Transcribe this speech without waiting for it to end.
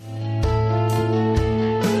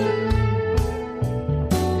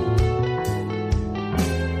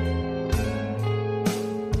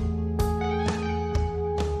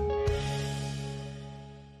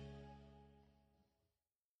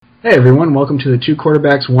Hey everyone, welcome to the Two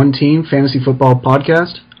Quarterbacks, One Team Fantasy Football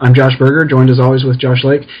Podcast. I'm Josh Berger, joined as always with Josh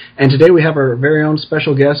Lake, and today we have our very own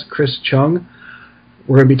special guest, Chris Chung.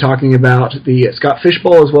 We're going to be talking about the Scott Fish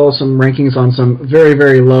Bowl as well as some rankings on some very,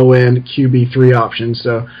 very low-end QB3 options.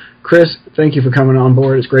 So, Chris, thank you for coming on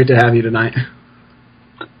board. It's great to have you tonight.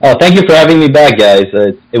 Oh, thank you for having me back, guys.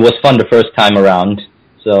 It was fun the first time around,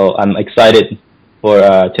 so I'm excited for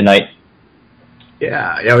tonight.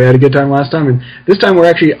 Yeah, we had a good time last time, and this time we're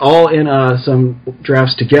actually all in some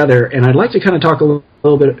drafts together, and I'd like to kind of talk a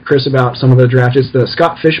little bit, Chris, about some of the drafts. It's the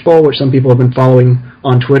Scott Fish Bowl, which some people have been following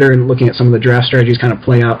on Twitter and looking at some of the draft strategies kind of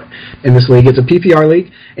play out in this league. It's a PPR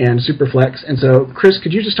league and Superflex, and so, Chris,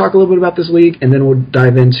 could you just talk a little bit about this league, and then we'll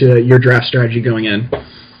dive into your draft strategy going in?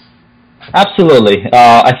 Absolutely.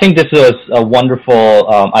 I think this was a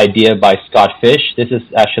wonderful idea by Scott Fish. This is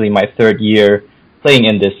actually my third year playing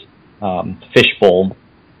in this Fish Bowl,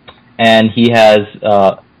 and he has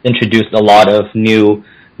introduced a lot of new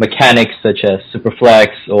mechanics such as Superflex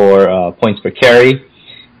or points per carry,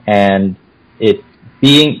 and it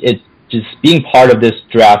being part of this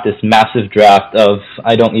draft, this massive draft of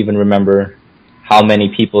I don't even remember how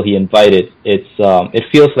many people he invited. It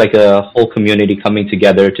feels like a whole community coming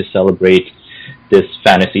together to celebrate this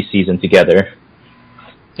fantasy season together.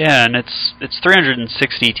 Yeah, and it's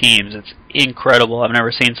 360 teams. It's incredible. I've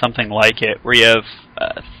never seen something like it, where you have,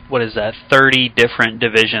 30 different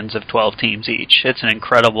divisions of 12 teams each. It's an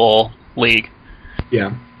incredible league.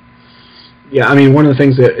 Yeah, I mean, one of the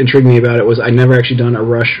things that intrigued me about it was I'd never actually done a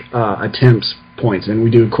rush attempts points, and we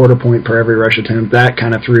do a quarter point per every rush attempt. That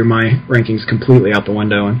kind of threw my rankings completely out the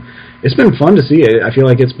window, and it's been fun to see it. I feel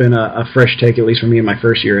like it's been a fresh take, at least for me in my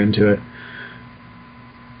first year into it.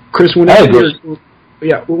 Chris,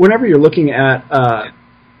 whenever you're looking at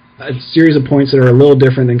a series of points that are a little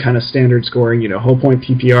different than kind of standard scoring, whole point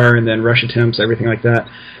PPR and then rush attempts, everything like that,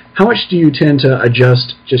 how much do you tend to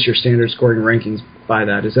adjust just your standard scoring rankings by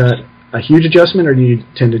that? Is that a huge adjustment, or do you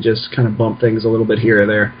tend to just kind of bump things a little bit here or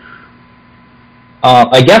there?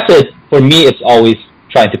 I guess for me, it's always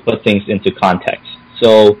trying to put things into context.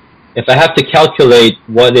 So if I have to calculate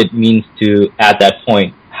what it means to add that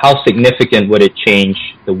point, how significant would it change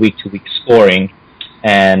the week-to-week scoring,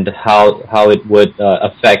 and how it would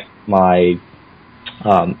affect my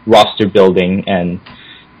roster building, and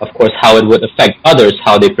of course how it would affect others,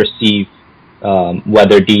 how they perceive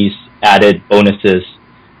whether these added bonuses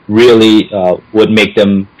really would make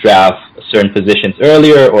them draft certain positions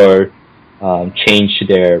earlier or change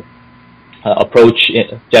their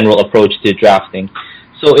general approach to drafting.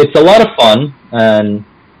 So it's a lot of fun, and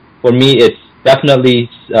for me it's definitely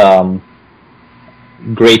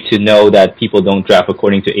great to know that people don't draft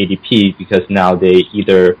according to ADP, because now they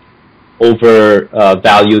either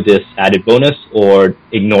overvalue this added bonus or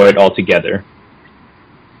ignore it altogether.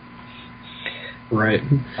 Right.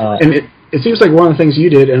 And it seems like one of the things you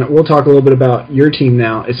did, and we'll talk a little bit about your team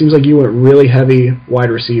now, it seems like you went really heavy wide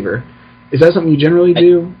receiver. Is that something you generally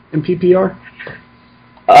do in PPR?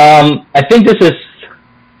 I think this is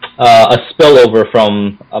a spillover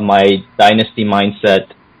from my dynasty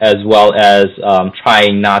mindset, as well as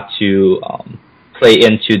trying not to play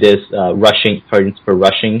into this rushing points per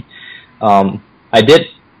rushing. I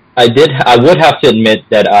would have to admit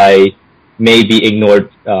that I maybe ignored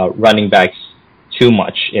running backs too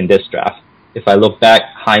much in this draft. If I look back,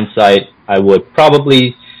 hindsight, I would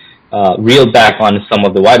probably reel back on some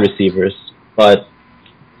of the wide receivers. But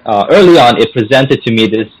early on, it presented to me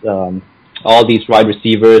this all these wide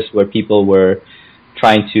receivers where people were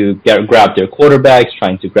trying to grab their quarterbacks,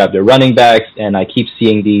 trying to grab their running backs, and I keep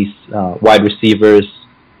seeing these wide receivers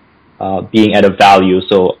being at a value,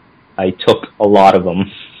 so I took a lot of them.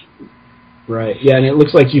 Right, yeah, and it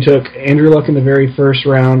looks like you took Andrew Luck in the very first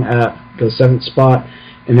round at the 7th spot,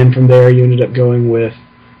 and then from there you ended up going with,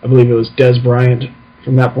 I believe it was Dez Bryant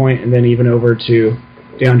from that point, and then even over to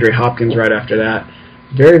DeAndre Hopkins right after that.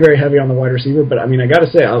 Very, very heavy on the wide receiver, but I mean, I got to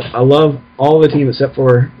say, I love all the team except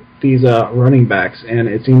for these running backs, and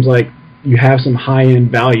it seems like you have some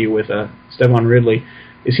high-end value with Stephon Ridley.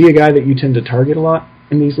 Is he a guy that you tend to target a lot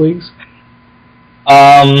in these leagues?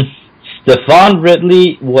 Stephon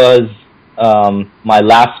Ridley was my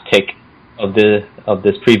last pick of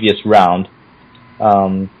this previous round.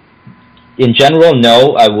 In general,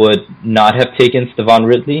 no, I would not have taken Stephon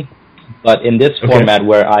Ridley, but in this format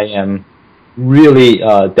where I am really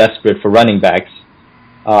desperate for running backs,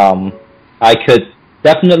 I could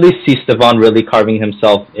definitely see Stephon Ridley carving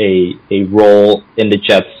himself a role in the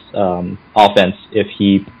Jets offense if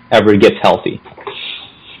he ever gets healthy.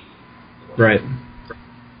 Right.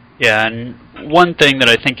 Yeah, and one thing that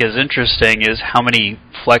I think is interesting is how many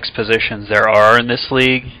flex positions there are in this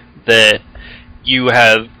league. that you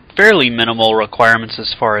have fairly minimal requirements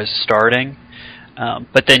as far as starting,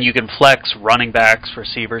 but then you can flex running backs,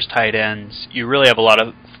 receivers, tight ends. You really have a lot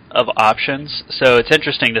of options. So it's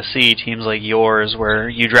interesting to see teams like yours where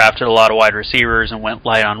you drafted a lot of wide receivers and went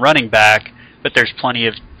light on running back, but there's plenty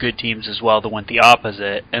of good teams as well that went the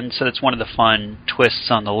opposite. And so it's one of the fun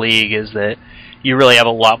twists on the league is that you really have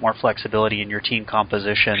a lot more flexibility in your team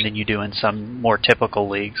composition than you do in some more typical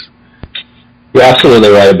leagues. You're absolutely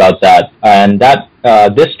right about that. And that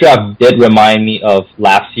this draft did remind me of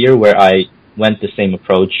last year where I went the same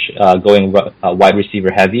approach, going wide receiver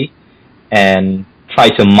heavy, and try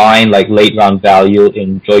to mine like late round value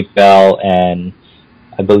in Joique Bell and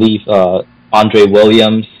I believe Andre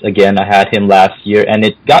Williams. Again, I had him last year, and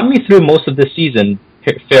it got me through most of the season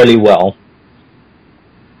fairly well.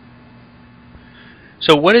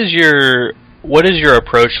 So what is your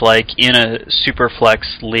approach like in a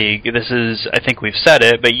Superflex league? This is, I think we've said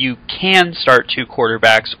it, but you can start 2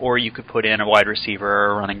 quarterbacks, or you could put in a wide receiver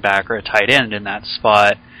or a running back or a tight end in that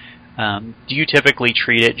spot. Do you typically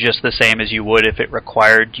treat it just the same as you would if it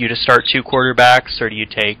required you to start 2 quarterbacks, or do you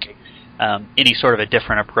take any sort of a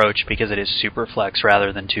different approach because it is Superflex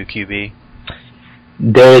rather than 2 QB?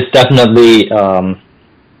 There is definitely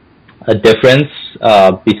a difference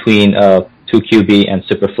between 2 QB and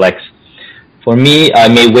Superflex. For me, I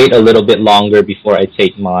may wait a little bit longer before I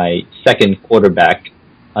take my second quarterback,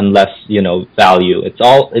 unless value.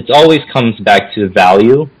 It always comes back to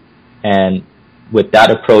value, and with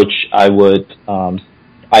that approach, I would have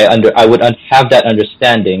that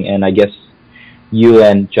understanding, and I guess you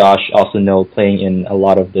and Josh also know, playing in a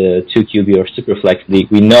lot of the 2 QB or Superflex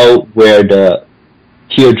league, we know where the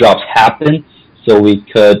teardrops happen, so we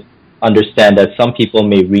could understand that some people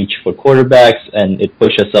may reach for quarterbacks, and it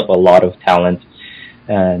pushes up a lot of talent.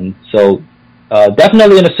 And so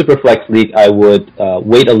definitely in a Superflex league, I would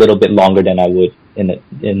wait a little bit longer than I would in a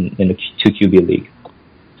 2 QB league.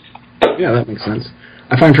 Yeah, that makes sense.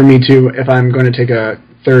 I find for me, too, if I'm going to take a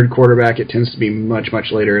third quarterback, it tends to be much,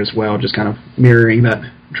 much later as well, just kind of mirroring that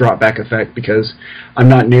drop-back effect, because I'm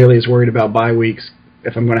not nearly as worried about bye weeks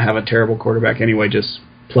if I'm going to have a terrible quarterback anyway, just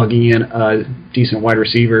plugging in a decent wide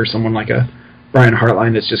receiver, someone like a Brian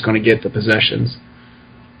Hartline that's just going to get the possessions.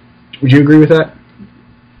 Would you agree with that?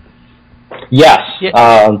 Yes,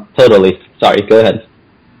 yeah. Totally. Sorry, go ahead.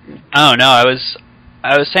 Oh, no, I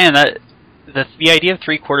was saying that the idea of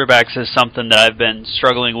 3 quarterbacks is something that I've been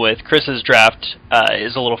struggling with. Chris's draft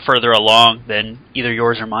is a little further along than either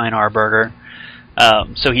yours or mine are, Berger.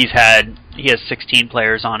 So he has 16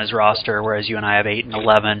 players on his roster, whereas you and I have 8 and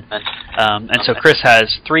 11. And so Chris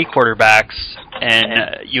has 3 quarterbacks,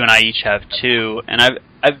 and you and I each have 2. And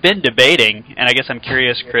I've been debating, and I guess I'm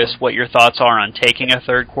curious, Chris, what your thoughts are on taking a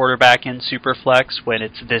third quarterback in Superflex when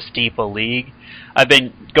it's this deep a league. I've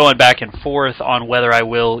been going back and forth on whether I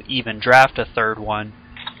will even draft a third one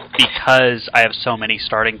because I have so many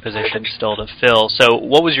starting positions still to fill. So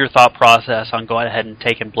what was your thought process on going ahead and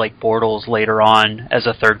taking Blake Bortles later on as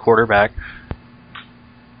a third quarterback?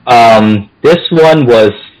 This one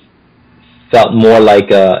felt more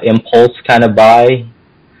like a impulse kind of buy.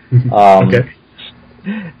 Okay.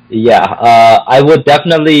 Yeah, I would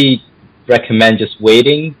definitely recommend just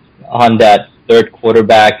waiting on that third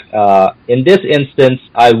quarterback. In this instance,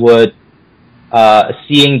 I would,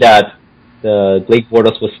 seeing that Blake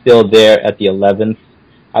Bortles was still there at the 11th,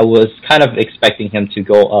 I was kind of expecting him to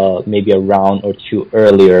go maybe a round or 2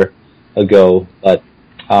 earlier ago. But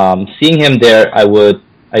seeing him there,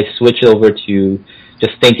 I switched over to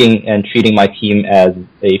just thinking and treating my team as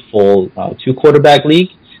a full 2 quarterback league.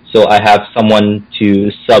 So I have someone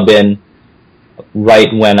to sub in right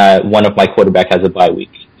when one of my quarterback has a bye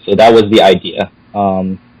week. So that was the idea.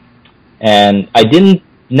 And I didn't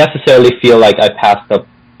necessarily feel like I passed up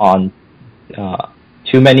on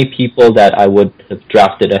too many people that I would have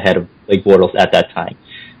drafted ahead of Blake Bortles at that time.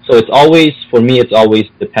 So for me, it's always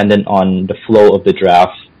dependent on the flow of the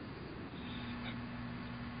draft.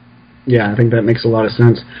 Yeah, I think that makes a lot of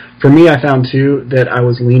sense. For me, I found, too, that I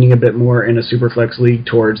was leaning a bit more in a Superflex league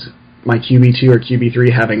towards my QB2 or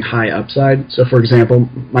QB3 having high upside. So, for example,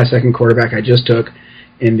 my second quarterback I just took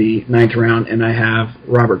in the 9th round, and I have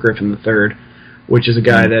Robert Griffin III, which is a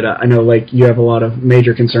guy that I know, like, you have a lot of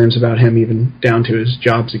major concerns about him, even down to his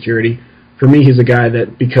job security. For me, he's a guy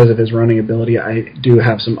that, because of his running ability, I do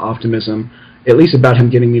have some optimism, at least about him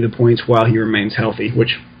getting me the points while he remains healthy,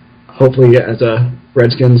 which hopefully, as a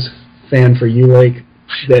Redskins fan for you, Lake,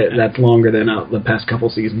 that's longer than the past couple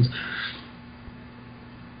seasons.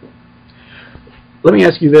 Let me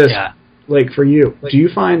ask you this, Lake, for you. Do you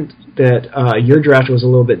find that your draft was a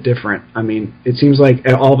little bit different? I mean, it seems like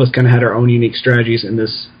all of us kind of had our own unique strategies in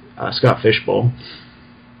this Scott Fishbowl.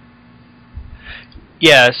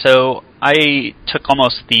 Yeah, so I took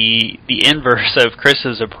almost the inverse of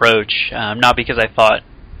Chris's approach, not because I thought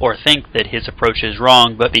or think that his approach is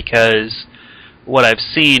wrong, but because what I've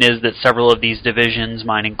seen is that several of these divisions,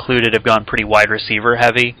 mine included, have gone pretty wide receiver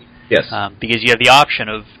heavy. Yes. Because you have the option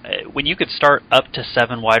of, when you could start up to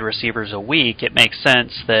 7 wide receivers a week, it makes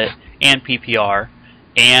sense that, and PPR,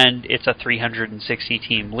 and it's a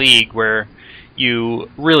 360-team league where you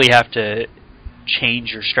really have to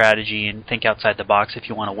change your strategy and think outside the box if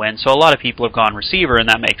you want to win. So a lot of people have gone receiver, and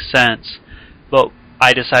that makes sense. But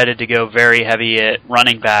I decided to go very heavy at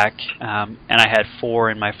running back, and I had 4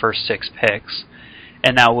 in my first 6 picks.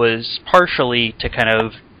 And that was partially to kind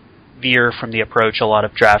of veer from the approach a lot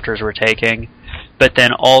of drafters were taking. But then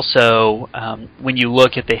also, when you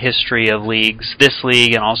look at the history of leagues, this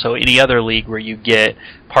league and also any other league where you get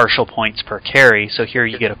partial points per carry, so here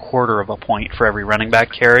you get a quarter of a point for every running back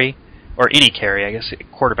carry, or any carry, I guess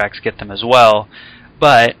quarterbacks get them as well.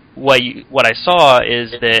 But what I saw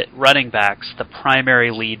is that running backs, the primary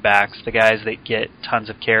lead backs, the guys that get tons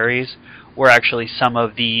of carries, were actually some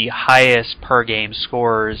of the highest per game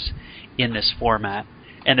scorers in this format.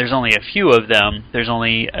 And there's only a few of them. There's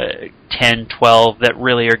only 10, 12 that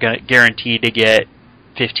really are guaranteed to get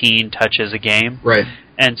 15 touches a game. Right.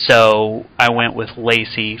 And so I went with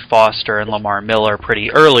Lacy, Foster, and Lamar Miller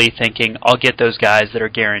pretty early, thinking I'll get those guys that are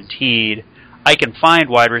guaranteed. I can find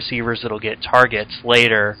wide receivers that'll get targets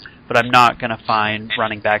later, but I'm not going to find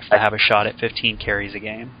running backs that have a shot at 15 carries a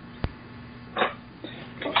game.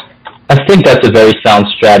 I think that's a very sound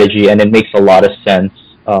strategy, and it makes a lot of sense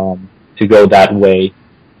to go that way.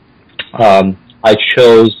 I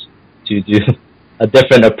chose to do a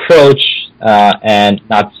different approach, and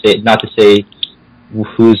not to say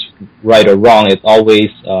who's right or wrong. It always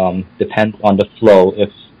depends on the flow.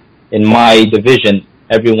 If in my division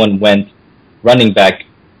everyone went running back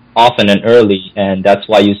often and early, and that's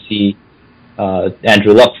why you see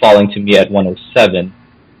Andrew Luck falling to me at 107.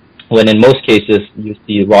 When in most cases you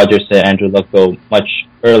see Rodgers and Andrew Luck go much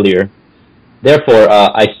earlier. Therefore,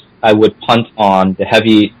 I would punt on the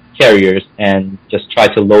heavy carriers and just try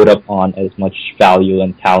to load up on as much value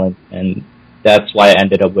and talent, and that's why I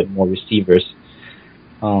ended up with more receivers.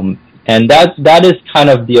 And that is kind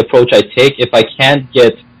of the approach I take. If I can't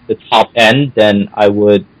get the top end, then I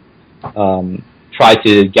would try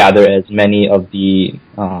to gather as many of the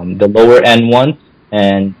lower end ones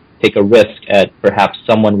and take a risk at perhaps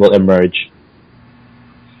someone will emerge.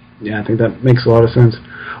 Yeah, I think that makes a lot of sense.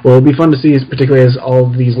 Well, it'll be fun to see, particularly as all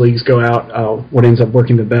of these leagues go out, what ends up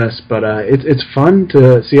working the best. But it's fun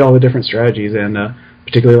to see all the different strategies, and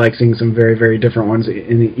particularly like seeing some very, very different ones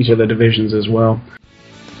in each of the divisions as well.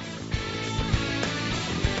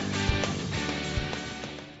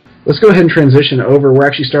 Let's go ahead and transition over. We're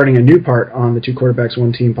actually starting a new part on the Two Quarterbacks,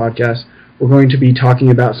 One Team podcast. We're going to be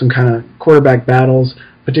talking about some kind of quarterback battles,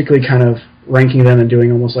 particularly kind of ranking them and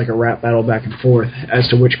doing almost like a rap battle back and forth as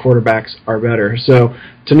to which quarterbacks are better. So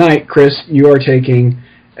tonight, Chris, you are taking,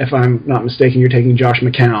 if I'm not mistaken, you're taking Josh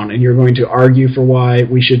McCown, and you're going to argue for why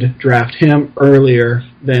we should draft him earlier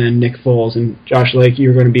than Nick Foles. And Josh Lake,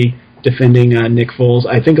 you're going to be defending Nick Foles,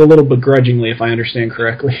 I think a little begrudgingly, if I understand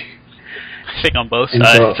correctly. I think on both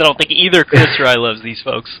sides. So, I don't think either Chris or I loves these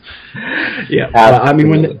folks. Yeah, I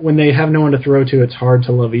mean, when they have no one to throw to, it's hard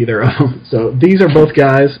to love either of them. So these are both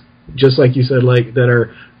guys, just like you said, like that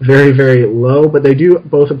are very, very low, but they do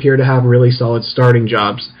both appear to have really solid starting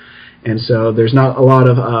jobs. And so there's not a lot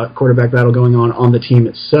of quarterback battle going on the team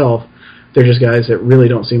itself. They're just guys that really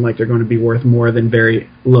don't seem like they're going to be worth more than very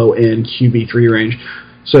low-end QB3 range.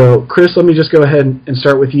 So, Chris, let me just go ahead and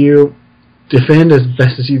start with you. Defend as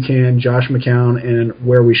best as you can Josh McCown and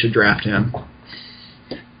where we should draft him.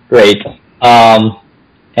 Great.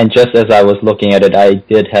 And just as I was looking at it, I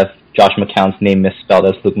did have Josh McCown's name misspelled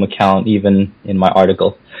as Luke McCown, even in my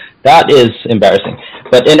article. That is embarrassing.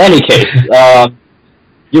 But in any case,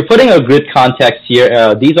 you're putting a good context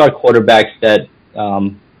here. These are quarterbacks that,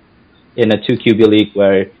 in a 2 QB league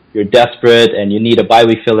where you're desperate and you need a bye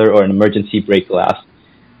week filler or an emergency break glass.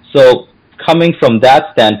 So coming from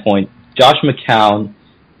that standpoint, Josh McCown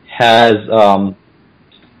has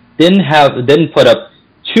didn't put up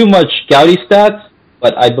too much gaudy stats,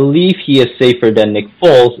 but I believe he is safer than Nick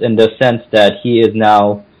Foles in the sense that he is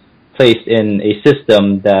now placed in a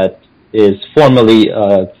system that is formally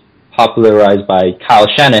popularized by Kyle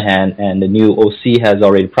Shanahan, and the new OC has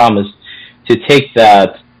already promised to take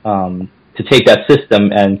that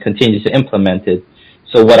system and continue to implement it.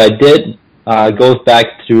 So what I did goes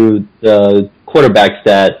back to the quarterbacks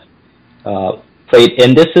that played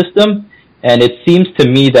in this system, and it seems to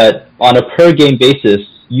me that on a per game basis,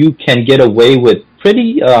 you can get away with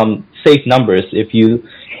pretty safe numbers if you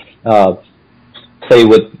play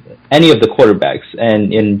with any of the quarterbacks.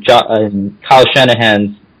 And in Kyle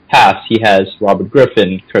Shanahan's past, he has Robert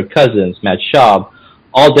Griffin, Kirk Cousins, Matt Schaub,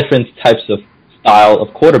 all different types of style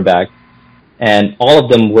of quarterback, and all of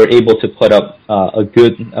them were able to put up a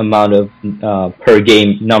good amount of per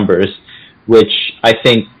game numbers, which I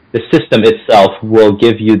think the system itself will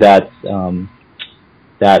give you that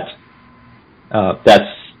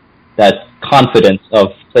confidence of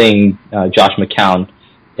playing Josh McCown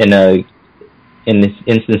in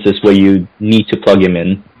instances where you need to plug him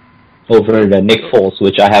in over the Nick Foles,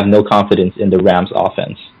 which I have no confidence in the Rams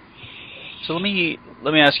offense. So let me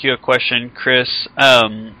ask you a question, Chris.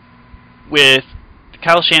 With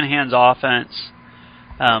Kyle Shanahan's offense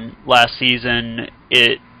last season,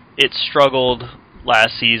 it struggled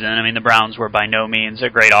last season. I mean, the Browns were by no means a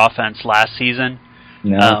great offense last season.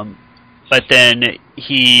 No. But then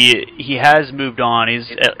he has moved on. He's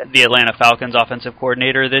the Atlanta Falcons offensive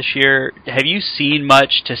coordinator this year. Have you seen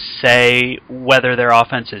much to say whether their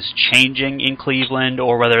offense is changing in Cleveland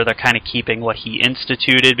or whether they're kind of keeping what he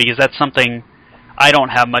instituted? Because that's something I don't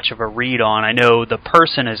have much of a read on. I know the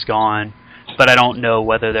person is gone, but I don't know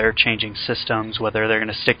whether they're changing systems, whether they're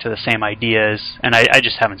going to stick to the same ideas, and I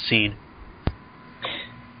just haven't seen.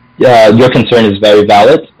 Your concern is very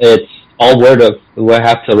valid. It's all we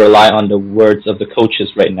have to rely on the words of the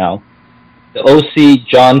coaches right now. The OC,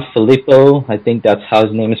 John Filippo, I think that's how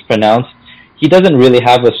his name is pronounced, he doesn't really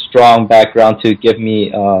have a strong background to give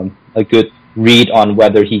me a good read on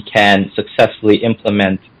whether he can successfully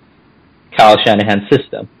implement Kyle Shanahan's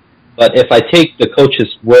system. But if I take the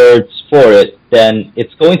coach's words for it, then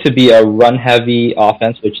it's going to be a run-heavy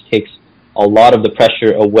offense, which takes a lot of the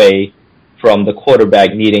pressure away from the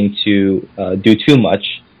quarterback needing to do too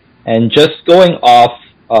much. And just going off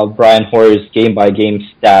of Brian Hoyer's game-by-game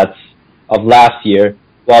stats of last year,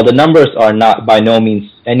 while the numbers are not by no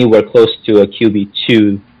means anywhere close to a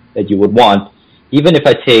QB2 that you would want, even if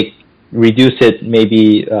I reduce it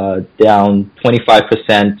maybe down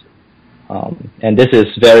 25%, and this is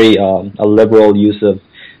very a liberal use of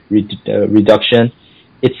reduction,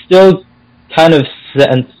 it's still kind of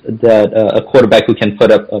sense that a quarterback who can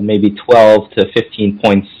put up maybe 12 to 15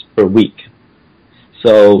 points per week.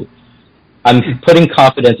 So I'm putting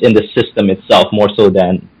confidence in the system itself more so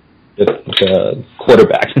than the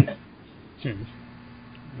quarterback.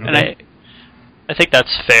 And I think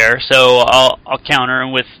that's fair. So I'll counter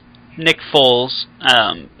with Nick Foles,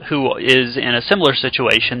 who is in a similar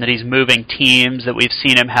situation, that he's moving teams, that we've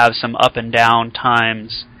seen him have some up and down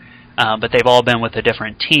times, but they've all been with a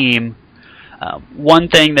different team. One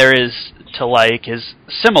thing there is to like is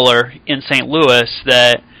similar in St. Louis,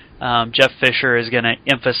 that Jeff Fisher is going to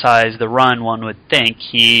emphasize the run, one would think.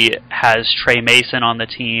 He has Trey Mason on the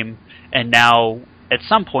team, and now at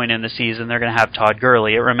some point in the season they're going to have Todd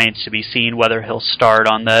Gurley. It remains to be seen whether he'll start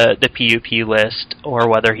on the PUP list or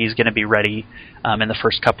whether he's going to be ready in the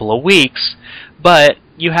first couple of weeks. But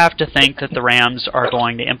you have to think that the Rams are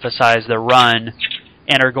going to emphasize the run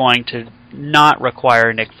and are going to not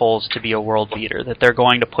require Nick Foles to be a world beater, that they're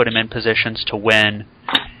going to put him in positions to win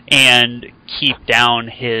and keep down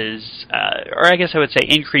his, or I guess I would say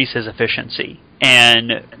increase his efficiency.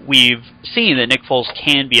 And we've seen that Nick Foles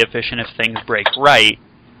can be efficient if things break right.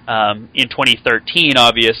 In 2013,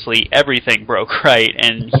 obviously, everything broke right,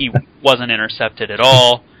 and he wasn't intercepted at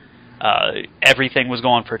all. Everything was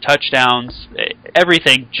going for touchdowns.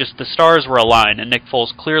 Everything, just the stars were aligned, and Nick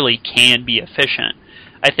Foles clearly can be efficient.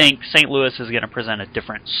 I think St. Louis is going to present a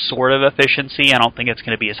different sort of efficiency. I don't think it's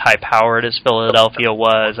going to be as high-powered as Philadelphia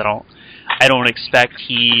was. I don't expect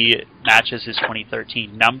he matches his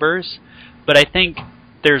 2013 numbers, but I think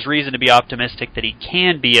there's reason to be optimistic that he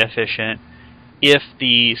can be efficient if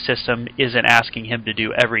the system isn't asking him to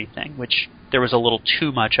do everything, which there was a little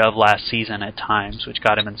too much of last season at times, which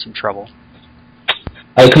got him in some trouble.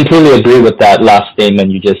 I completely agree with that last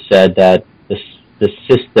statement you just said, that the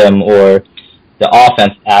system or the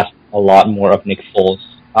offense asked a lot more of Nick Foles.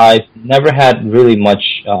 I've never had really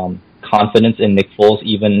much confidence in Nick Foles,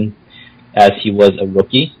 even as he was a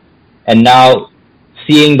rookie. And now,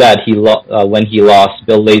 seeing that when he lost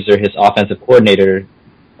Bill Lazor, his offensive coordinator,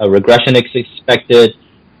 a regression is expected.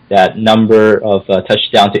 That number of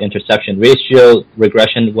touchdown to interception ratio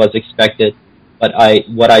regression was expected. But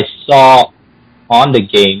what I saw on the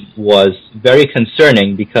game was very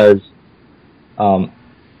concerning, because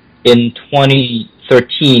in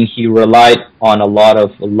 2013, he relied on a lot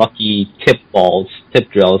of lucky tip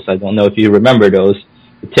drills. I don't know if you remember those.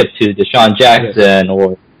 The tip to Deshaun Jackson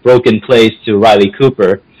or broken plays to Riley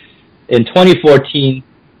Cooper. In 2014,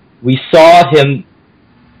 we saw him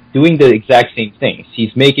doing the exact same things.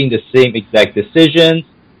 He's making the same exact decisions,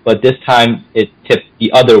 but this time it tipped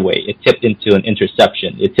the other way. It tipped into an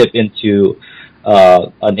interception. It tipped into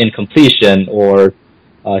an incompletion, or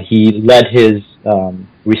he led his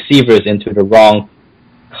receivers into the wrong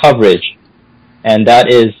coverage. And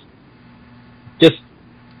that is just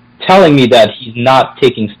telling me that he's not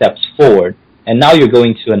taking steps forward. And now you're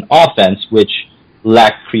going to an offense which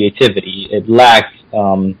lacked creativity. It lacked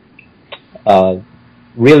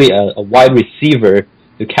really a wide receiver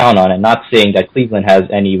to count on. And not saying that Cleveland has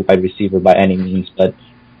any wide receiver by any means, but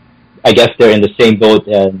I guess they're in the same boat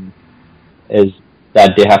as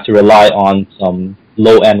that they have to rely on some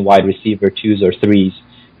low-end wide receiver 2s or 3s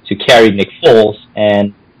to carry Nick Foles,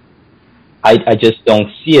 and I just don't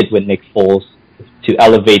see it with Nick Foles to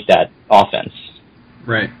elevate that offense.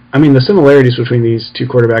 Right. I mean, the similarities between these two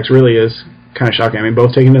quarterbacks really is kind of shocking. I mean,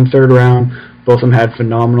 both taken in third round. Both of them had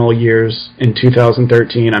phenomenal years in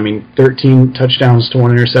 2013. I mean, 13 touchdowns to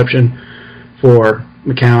 1 interception for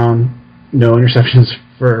McCown, no interceptions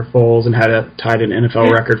for Foles, and had tied an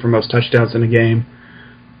NFL record for most touchdowns in a game.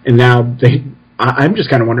 And now I'm just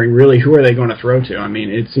kind of wondering, really, who are they going to throw to? I mean,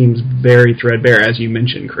 it seems very threadbare, as you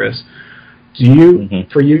mentioned, Chris.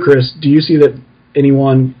 For you, Chris, do you see that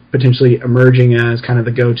anyone potentially emerging as kind of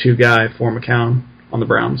the go-to guy for McCown on the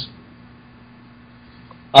Browns?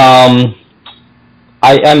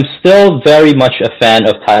 I am still very much a fan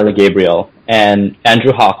of Tyler Gabriel and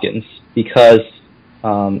Andrew Hawkins, because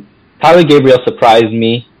Tyler Gabriel surprised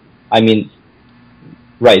me. I mean,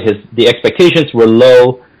 right, the expectations were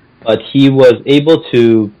low, but he was able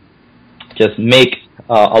to just make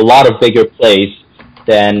a lot of bigger plays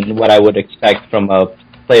than what I would expect from a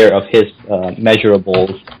player of his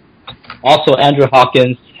measurables. Also, Andrew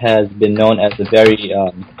Hawkins has been known as a very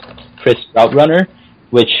crisp route runner,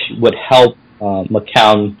 which would help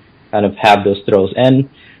McCown kind of have those throws. And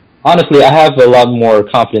honestly, I have a lot more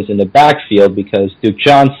confidence in the backfield because Duke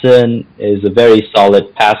Johnson is a very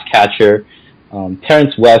solid pass catcher.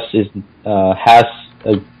 Terrence West has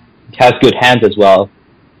good hands as well.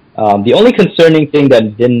 The only concerning thing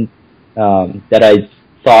that I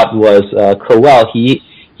thought was Crowell.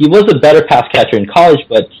 He was a better pass catcher in college,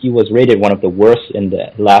 but he was rated one of the worst in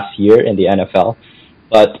the last year in the NFL.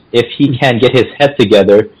 But if he can get his head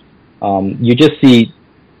together, you just see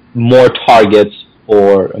more targets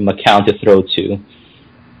for McCown to throw to.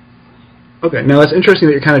 Okay, now it's interesting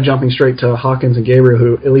that you're kind of jumping straight to Hawkins and Gabriel,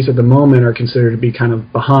 who, at least at the moment, are considered to be kind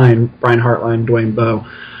of behind Brian Hartline and Dwayne Bowe.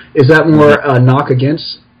 Is that more a knock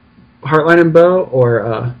against Hartline and Bowe,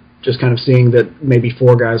 or just kind of seeing that maybe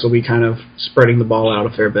 4 guys will be kind of spreading the ball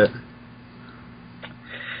out a fair bit?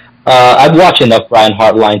 I've watched enough Brian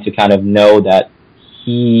Hartline to kind of know that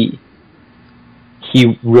he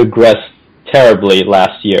regressed terribly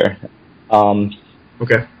last year.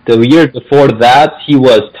 Okay. The year before that, he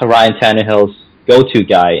was Ryan Tannehill's go-to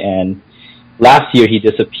guy, and last year he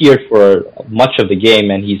disappeared for much of the game,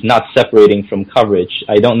 and he's not separating from coverage.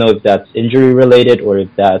 I don't know if that's injury-related or if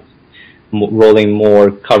that's rolling more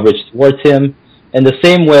coverage towards him. And the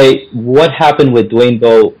same way, what happened with Dwayne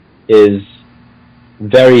Bowe is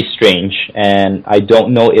very strange, and I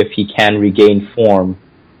don't know if he can regain form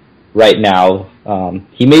right now.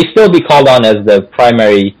 He may still be called on as the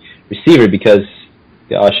primary receiver because,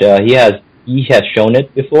 gosh, he has shown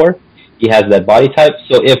it before. He has that body type.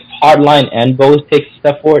 So if Hartline and Bowe take a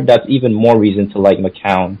step forward, that's even more reason to like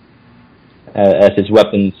McCown as his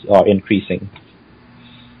weapons are increasing.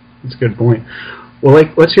 That's a good point. Well,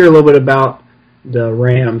 let's hear a little bit about the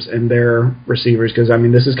Rams and their receivers, because, I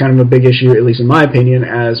mean, this is kind of a big issue, at least in my opinion,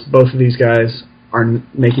 as both of these guys are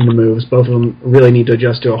making the moves. Both of them really need to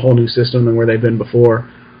adjust to a whole new system than where they've been before.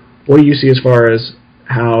 What do you see as far as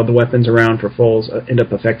how the weapons around for Foles end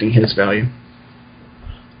up affecting his value?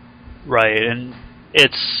 Right, and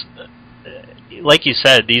it's, like you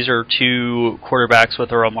said, these are 2 quarterbacks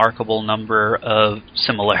with a remarkable number of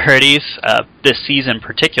similarities, this season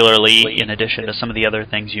particularly, in addition to some of the other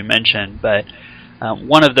things you mentioned, but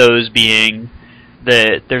one of those being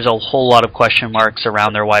that there's a whole lot of question marks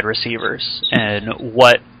around their wide receivers, and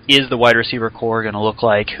what is the wide receiver core going to look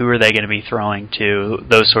like? Who are they going to be throwing to?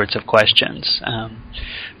 Those sorts of questions.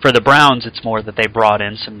 For the Browns, it's more that they brought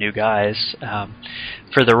in some new guys.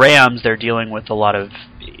 For the Rams, they're dealing with a lot of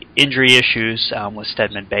injury issues with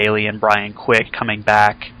Stedman Bailey and Brian Quick coming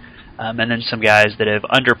back, and then some guys that have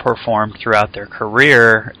underperformed throughout their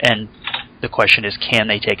career, and the question is, can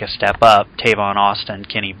they take a step up? Tavon Austin,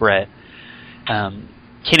 Kenny Britt.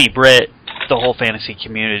 Kenny Britt, the whole fantasy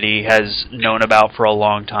community has known about for a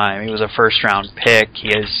long time. He was a first-round pick.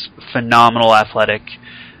 He has phenomenal athletic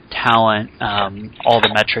talent, all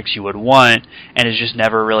the metrics you would want, and has just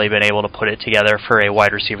never really been able to put it together for a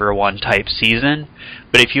wide receiver one type season.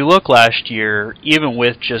 But if you look last year, even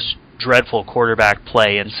with just dreadful quarterback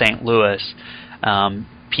play in St. Louis,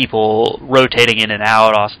 people rotating in and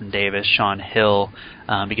out, Austin Davis, Sean Hill,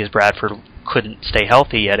 because Bradford couldn't stay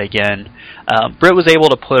healthy yet again, Britt was able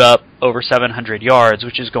to put up over 700 yards,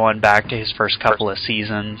 which is going back to his first couple of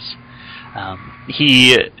seasons.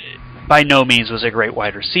 He by no means was a great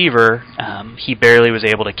wide receiver. He barely was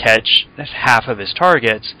able to catch half of his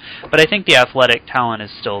targets, but I think the athletic talent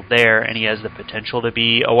is still there, and he has the potential to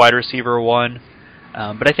be a wide receiver one.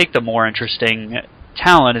 But I think the more interesting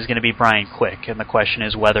talent is going to be Brian Quick, and the question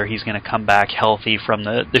is whether he's going to come back healthy from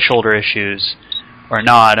the shoulder issues or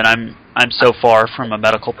not. And I'm so far from a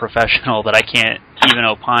medical professional that I can't even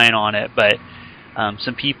opine on it, but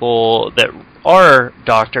some people that are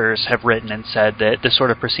doctors have written and said that the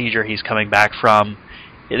sort of procedure he's coming back from,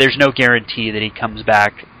 there's no guarantee that he comes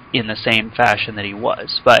back in the same fashion that he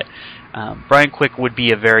was. But Brian Quick would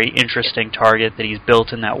be a very interesting target, that he's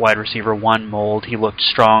built in that wide receiver one mold. He looked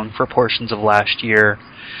strong for portions of last year.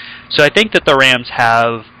 So I think that the Rams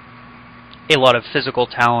have a lot of physical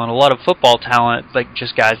talent, a lot of football talent, but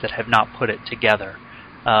just guys that have not put it together.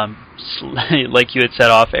 Like you had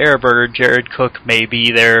said off air, Berger, Jared Cook may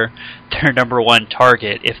be their number one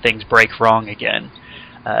target if things break wrong again.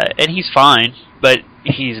 And he's fine, but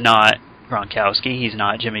he's not Gronkowski, he's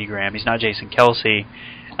not Jimmy Graham, he's not Jason Kelce.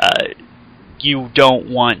 You don't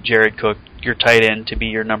want Jared Cook, your tight end, to be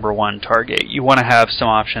your number one target. You want to have some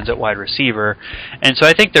options at wide receiver. And so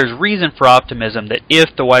I think there's reason for optimism that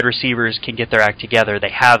if the wide receivers can get their act together,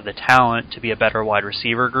 they have the talent to be a better wide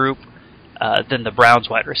receiver group than the Browns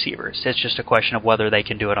wide receivers. It's just a question of whether they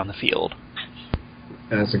can do it on the field.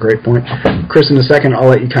 That's a great point. Chris, in a second, I'll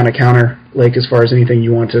let you kind of counter Lake as far as anything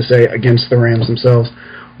you want to say against the Rams themselves.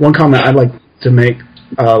 One comment I'd like to make,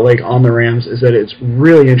 Lake, on the Rams is that it's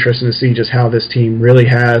really interesting to see just how this team really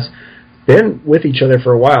has been with each other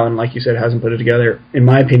for a while, and like you said, hasn't put it together. In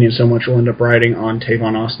my opinion, so much will end up riding on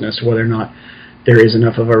Tavon Austin as to whether or not there is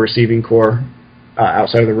enough of a receiving core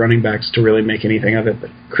outside of the running backs to really make anything of it.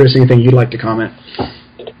 But Chris, anything you'd like to comment?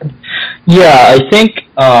 Yeah, I think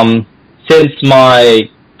since my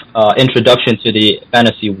introduction to the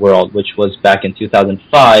fantasy world, which was back in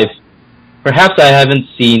 2005, perhaps I haven't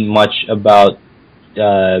seen much about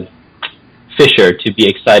Fisher to be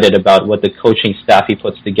excited about what the coaching staff he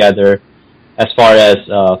puts together as far as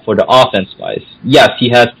for the offense-wise. Yes, he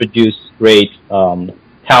has produced great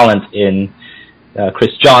talent in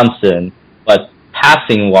Chris Johnson, but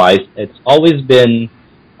passing-wise, it's always been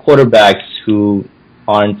quarterbacks who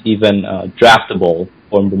aren't even draftable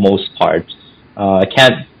for the most part. I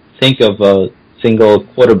can't think of a single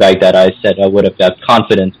quarterback that I said I would have had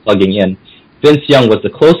confidence plugging in. Vince Young was the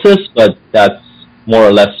closest, but that's more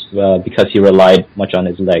or less because he relied much on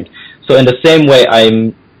his leg. So in the same way,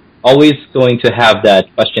 I'm always going to have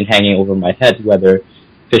that question hanging over my head whether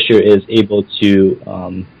Fisher is able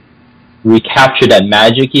to recapture that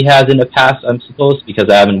magic he has in the past, I'm supposed, because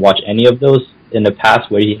I haven't watched any of those in the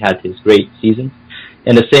past where he had his great seasons.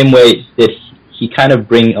 In the same way, did he kind of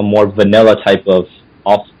bring a more vanilla type of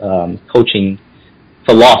coaching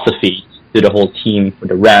philosophy to the whole team for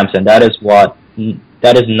the Rams, and that is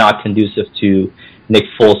not conducive to Nick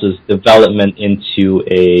Foles' development into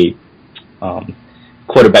a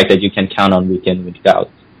quarterback that you can count on week in, week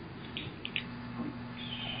out.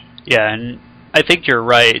 Yeah, and I think you're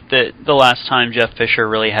right that the last time Jeff Fisher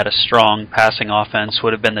really had a strong passing offense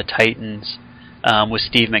would have been the Titans with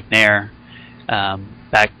Steve McNair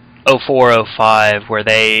back 04-05, where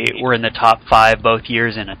they were in the top 5 both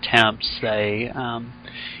years in attempts. They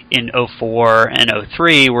in 04 and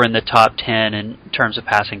 03 were in the top 10 in terms of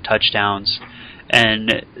passing touchdowns,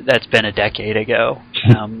 and that's been a decade ago.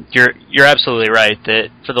 You're absolutely right that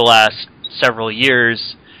for the last several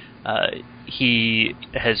years he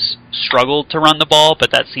has struggled to run the ball,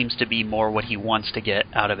 but that seems to be more what he wants to get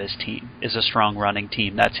out of his team, is a strong running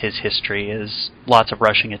team. That's his history, is lots of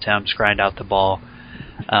rushing attempts, grind out the ball.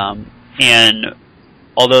 And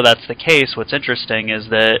although that's the case, what's interesting is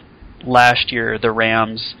that last year the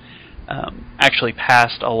Rams actually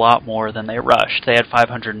passed a lot more than they rushed. They had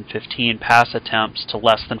 515 pass attempts to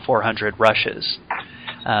less than 400 rushes.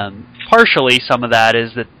 Partially, some of that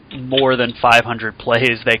is that more than 500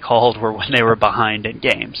 plays they called were when they were behind in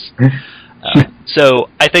games. So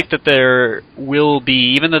I think that there will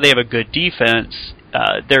be, even though they have a good defense,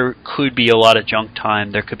 there could be a lot of junk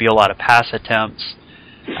time. There could be a lot of pass attempts.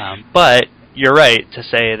 But you're right to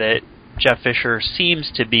say that Jeff Fisher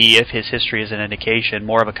seems to be, if his history is an indication,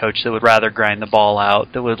 more of a coach that would rather grind the ball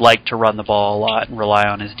out, that would like to run the ball a lot and rely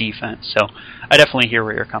on his defense. So I definitely hear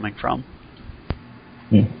where you're coming from.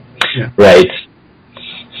 Yeah. Right.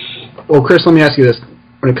 Well, Chris, let me ask you this.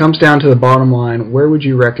 When it comes down to the bottom line, where would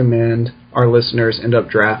you recommend our listeners end up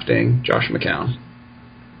drafting Josh McCown?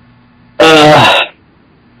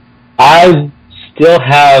 I still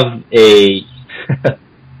have a...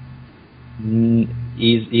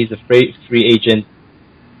 he's a free agent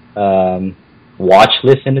watch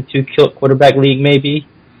list in the 2-quarterback league, maybe.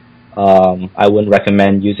 I wouldn't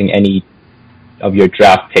recommend using any of your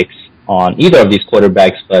draft picks on either of these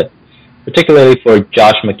quarterbacks, but particularly for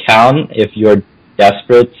Josh McCown, if you're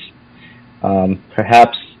desperate,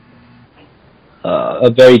 perhaps a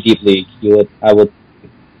very deep league, I would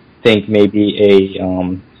think maybe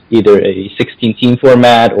either a 16-team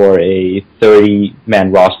format or a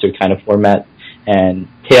 30-man roster kind of format, and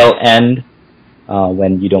tail end,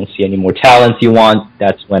 when you don't see any more talents you want,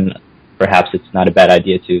 that's when perhaps it's not a bad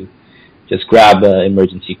idea to just grab an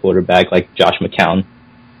emergency quarterback like Josh McCown.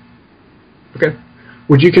 Okay.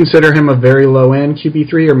 Would you consider him a very low-end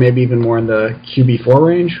QB3 or maybe even more in the QB4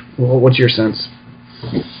 range? Well, what's your sense?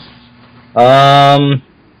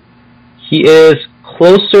 He is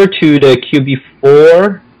closer to the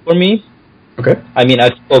QB4 for me. Okay. I mean, I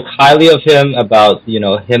spoke highly of him about,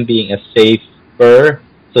 him being a safer,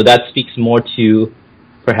 so that speaks more to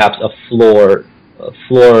perhaps a floor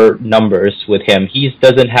numbers with him. He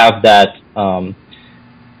doesn't have that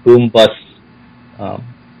boom-bust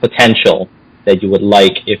potential that you would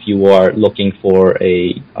like if you are looking for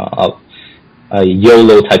a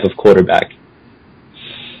YOLO type of quarterback.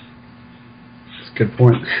 That's a good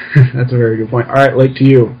point. That's a very good point. All right, Lake, to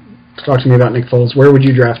you. Talk to me about Nick Foles. Where would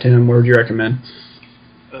you draft him? Where would you recommend?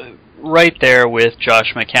 Right there with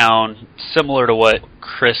Josh McCown, similar to what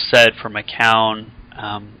Chris said for McCown.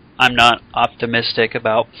 I'm not optimistic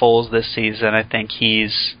about Foles this season. I think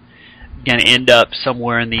he's going to end up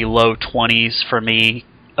somewhere in the low 20s for me,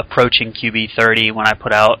 approaching QB 30 when I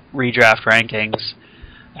put out redraft rankings.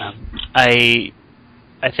 I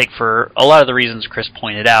think for a lot of the reasons Chris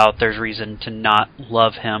pointed out, there's reason to not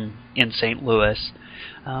love him in St. Louis.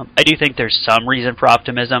 I do think there's some reason for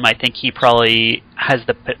optimism. I think he probably has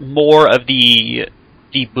more of the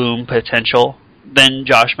boom potential than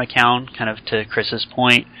Josh McCown, kind of to Chris's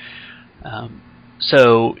point.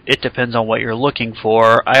 So it depends on what you're looking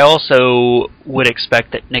for. I also would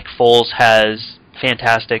expect that Nick Foles has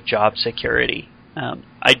fantastic job security.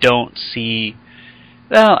 I don't see...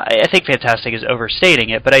 Well, I think fantastic is overstating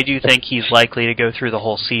it, but I do think he's likely to go through the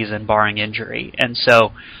whole season barring injury. And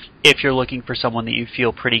so if you're looking for someone that you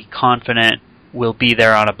feel pretty confident will be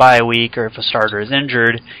there on a bye week, or if a starter is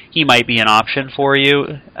injured, he might be an option for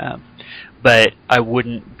you. But I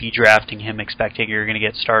wouldn't be drafting him expecting you're going to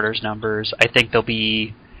get starters numbers. I think there'll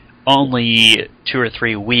be only 2 or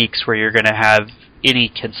 3 weeks where you're going to have any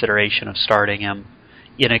consideration of starting him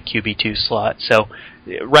in a QB2 slot. So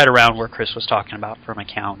right around where Chris was talking about for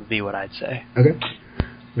McCown would be what I'd say. Okay.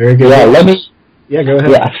 Very good. Yeah, go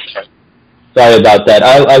ahead. Yeah. Sorry about that.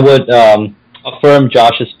 I would affirm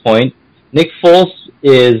Josh's point. Nick Foles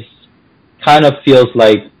kind of feels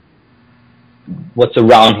like what's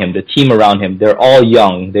around him, the team around him. They're all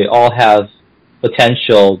young. They all have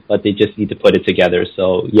potential, but they just need to put it together.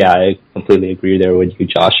 So, yeah, I completely agree there with you,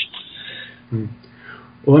 Josh.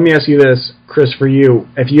 Well, let me ask you this, Chris, for you.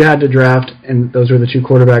 If you had to draft, and those were the 2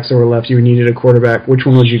 quarterbacks that were left, you needed a quarterback, which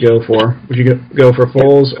one would you go for? Would you go for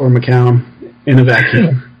Foles or McCown in a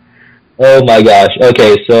vacuum? Oh, my gosh.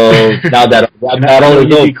 Okay, so now that rap battle is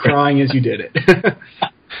over. You'd be crying as you did it.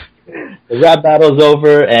 The rap battle's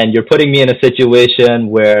over, and you're putting me in a situation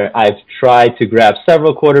where I've tried to grab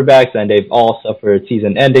several quarterbacks, and they've all suffered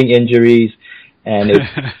season-ending injuries, and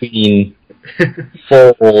it's been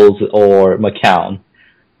Foles or McCown.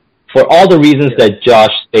 For all the reasons that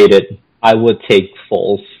Josh stated, I would take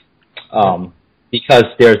Foles because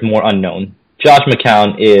there's more unknown. Josh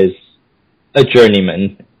McCown is a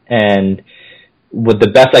journeyman, and what the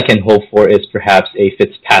best I can hope for is perhaps a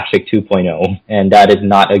Fitzpatrick 2.0, and that is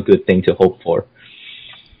not a good thing to hope for.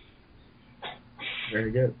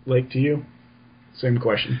 Very good. Lake, to you. Same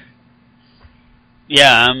question.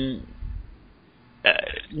 Yeah,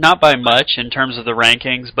 not by much in terms of the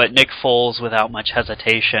rankings, but Nick Foles without much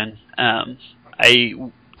hesitation. I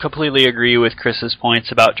completely agree with Chris's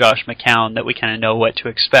points about Josh McCown, that we kind of know what to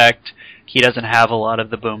expect. He doesn't have a lot of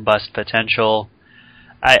the boom-bust potential.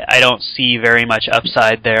 I don't see very much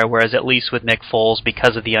upside there, whereas at least with Nick Foles,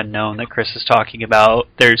 because of the unknown that Chris is talking about,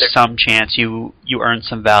 there's some chance you earn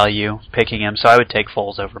some value picking him, so I would take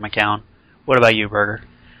Foles over McCown. What about you, Berger?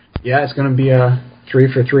 Yeah, it's going to be a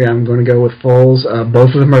 3 for 3. I'm going to go with Foles.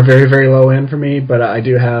 Both of them are very, very low end for me, but I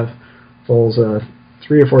do have Foles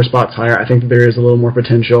 3 or 4 spots higher. I think that there is a little more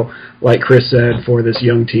potential, like Chris said, for this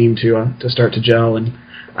young team to start to gel, and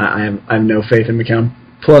I have no faith in McCown.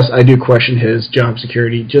 Plus, I do question his job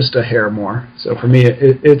security just a hair more. So for me,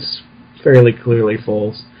 it's fairly clearly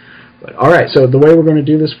Foles. But all right, so the way we're going to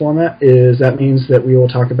do this format is that means that we will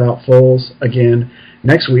talk about Foles again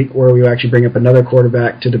next week, where we will actually bring up another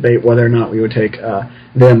quarterback to debate whether or not we would take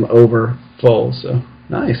them over Foles. So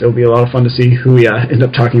nice. It'll be a lot of fun to see who we end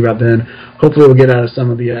up talking about then. Hopefully we'll get out of some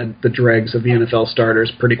of the dregs of the NFL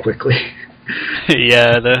starters pretty quickly.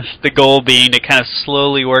 Yeah, the goal being to kind of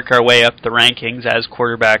slowly work our way up the rankings as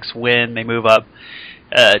quarterbacks win. They move up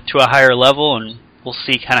to a higher level, and we'll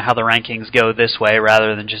see kind of how the rankings go this way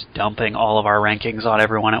rather than just dumping all of our rankings on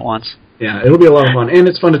everyone at once. Yeah, it'll be a lot of fun. And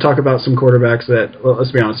it's fun to talk about some quarterbacks that, well,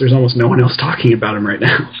 let's be honest, there's almost no one else talking about them right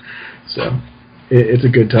now. So it's a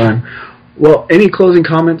good time. Well, any closing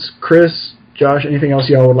comments, Chris, Josh, anything else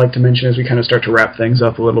y'all would like to mention as we kind of start to wrap things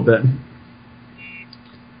up a little bit?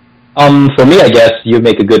 For me, I guess you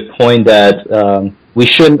make a good point that we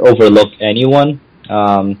shouldn't overlook anyone.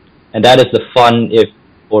 And that is the fun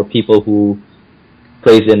for people who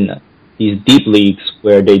plays in these deep leagues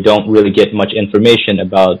where they don't really get much information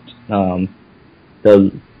about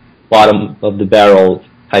the bottom of the barrel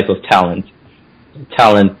type of talent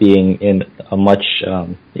being in a much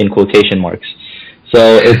in quotation marks.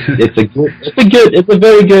 So it's a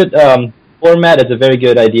very good format. It's a very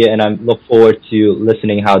good idea, and I look forward to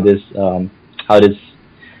listening how this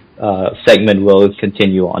segment will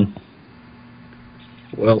continue on.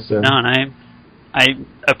 Well said. No, and I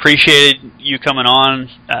appreciated you coming on.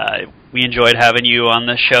 We enjoyed having you on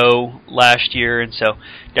the show last year, and so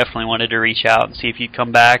definitely wanted to reach out and see if you'd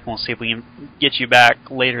come back, and we'll see if we can get you back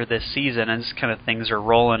later this season as kind of things are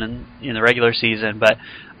rolling in the regular season. But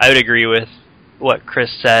I would agree with what Chris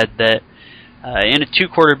said, that in a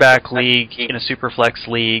 2-quarterback league, in a Superflex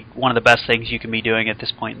league, one of the best things you can be doing at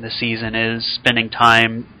this point in the season is spending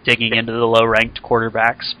time digging into the low-ranked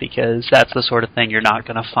quarterbacks, because that's the sort of thing you're not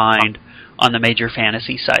going to find on the major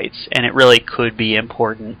fantasy sites, and it really could be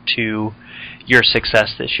important to your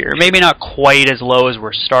success this year. Maybe not quite as low as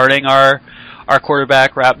we're starting our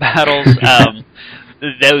quarterback rap battles.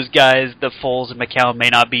 Those guys, the Foles and McCown, may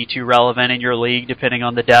not be too relevant in your league depending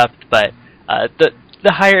on the depth, but the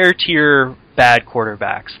higher tier bad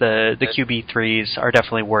quarterbacks, the QB3s, are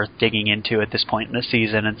definitely worth digging into at this point in the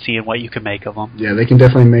season and seeing what you can make of them. Yeah, they can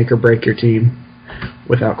definitely make or break your team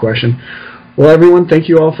without question. Well, everyone, thank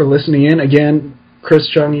you all for listening in. Again, Chris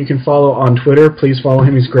Chung, you can follow on Twitter. Please follow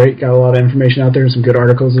him. He's great. Got a lot of information out there and some good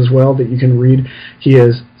articles as well that you can read. He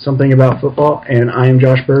is Something About Football. And I am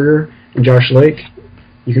Josh Berger and Josh Lake.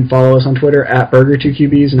 You can follow us on Twitter at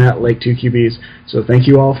Berger2QBs and at Lake2QBs. So thank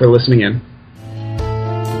you all for listening in.